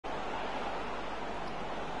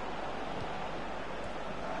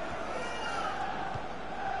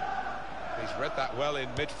He's read that well in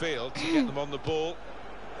midfield to get them on the ball.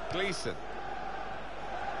 Gleeson.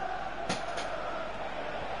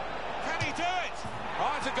 Can he do it?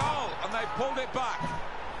 Oh, it's a goal, and they've pulled it back.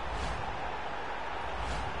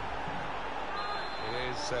 It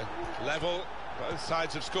is level. Both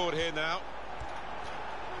sides have scored here now.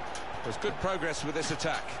 There's good progress with this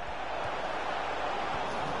attack.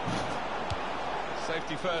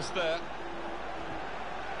 Safety first there.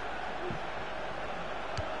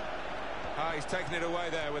 Ah, he's taken it away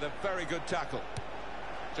there with a very good tackle.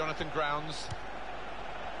 Jonathan Grounds.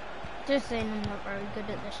 Just saying I'm not very good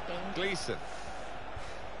at this game. Gleeson.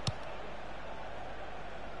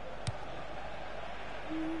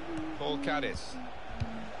 Paul Caddis.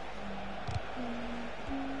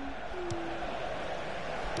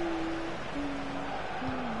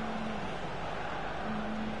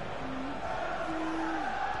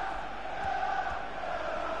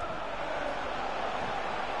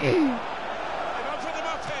 They've opened them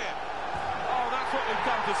up here. Oh, that's what we've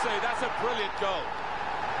come to see. That's a brilliant goal.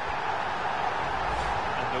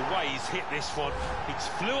 And the way he's hit this one, he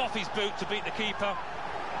flew off his boot to beat the keeper.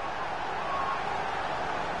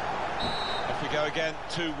 Off we go again,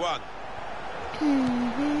 2-1.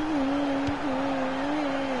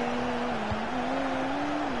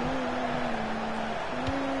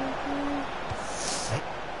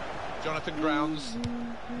 Jonathan Grounds.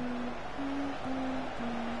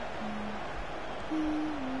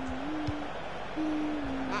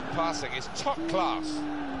 That passing is top class.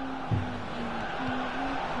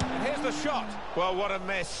 And here's the shot. Well, what a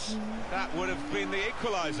miss. That would have been the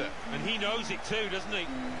equaliser. And he knows it too, doesn't he?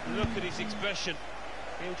 Look at his expression.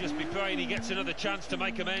 He'll just be praying he gets another chance to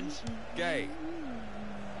make amends. Gay.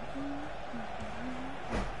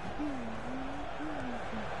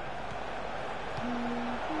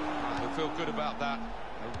 He'll feel good about that.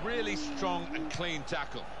 A really strong and clean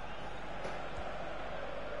tackle.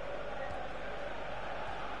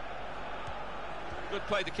 Good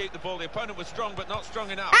play to keep the ball. The opponent was strong, but not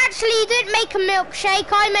strong enough. Actually, you didn't make a milkshake.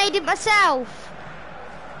 I made it myself.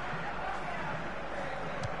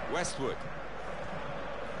 Westwood.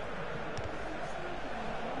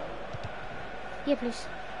 Yeah, please.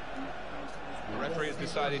 The referee has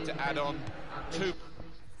decided to add on 2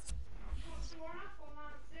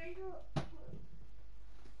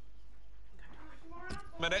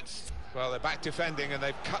 minutes. Well, they're back defending and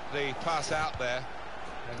they've cut the pass out there.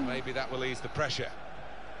 And maybe that will ease the pressure.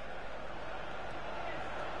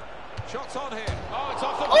 Shots on here. Oh, it's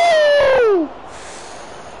off the... Ooh!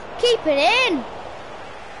 Keep it in.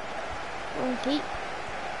 Go on, keep.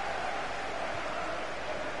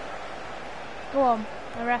 Go on.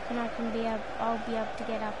 I reckon I'll be able to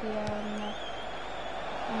get up here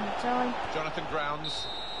on the time. Jonathan Grounds.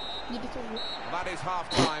 You did it. Well, that is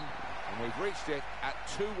half-time, and we've reached it at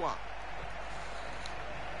 2-1.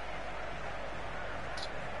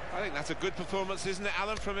 I think that's a good performance, isn't it,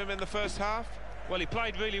 Alan, from him in the first half? Well, he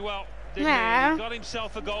played really well, didn't Yeah. he? He got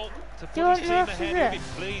himself a goal to Do you put his want team the ahead. rest He'll of be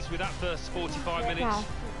pleased with that first 45 minutes. Wow.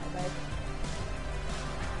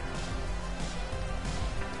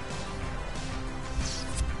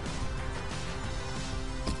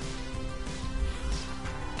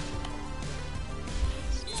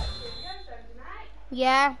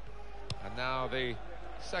 Yeah. And now the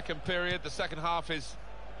second period, the second half is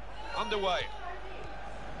underway.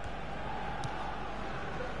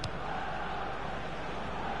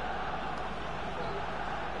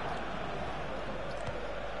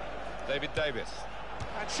 David Davis.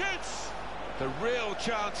 And shoots! The real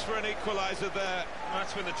chance for an equaliser there.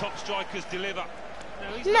 That's when the top strikers deliver.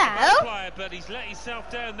 Now, he's No. not a bad player, but he's let himself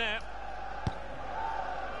down there.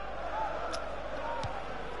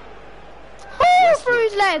 Oh, through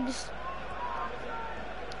his legs.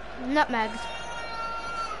 Nutmegs.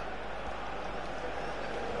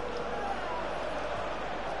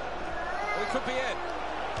 We could be in.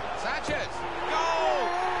 Sanchez! Goal!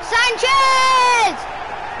 Sanchez!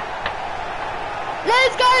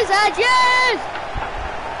 Let's go, Sanchez!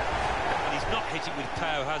 And he's not hit it with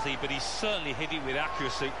power, has he? But he's certainly hit it with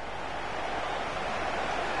accuracy.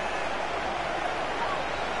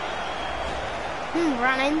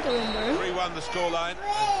 Ran into him, bro. 3-1 the scoreline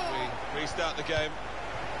as we restart the game.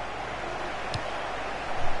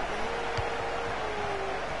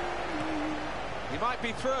 He might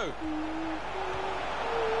be through.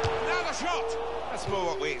 Now the shot! That's more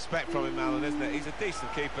what we expect from him, Alan, isn't it? He's a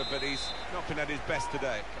decent keeper, but he's not been at his best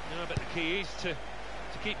today. No, but the key is to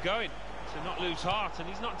keep going, to not lose heart, and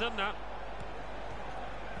he's not done that.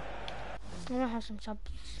 I'm gonna have some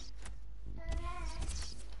subs.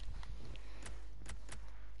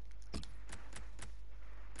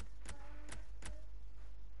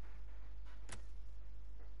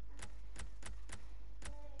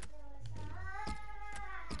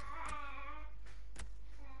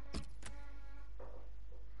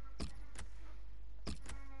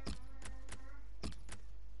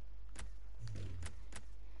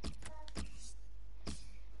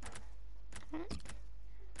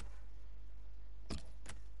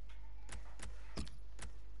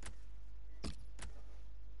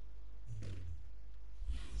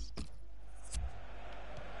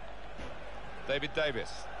 David Davis.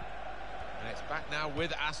 And it's back now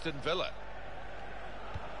with Aston Villa.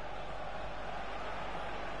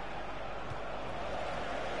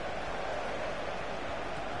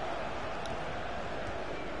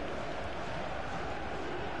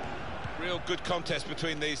 Real good contest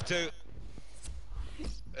between these two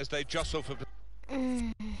as they jostle for...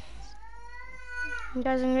 Guys, I'm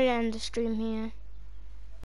going to end the stream here.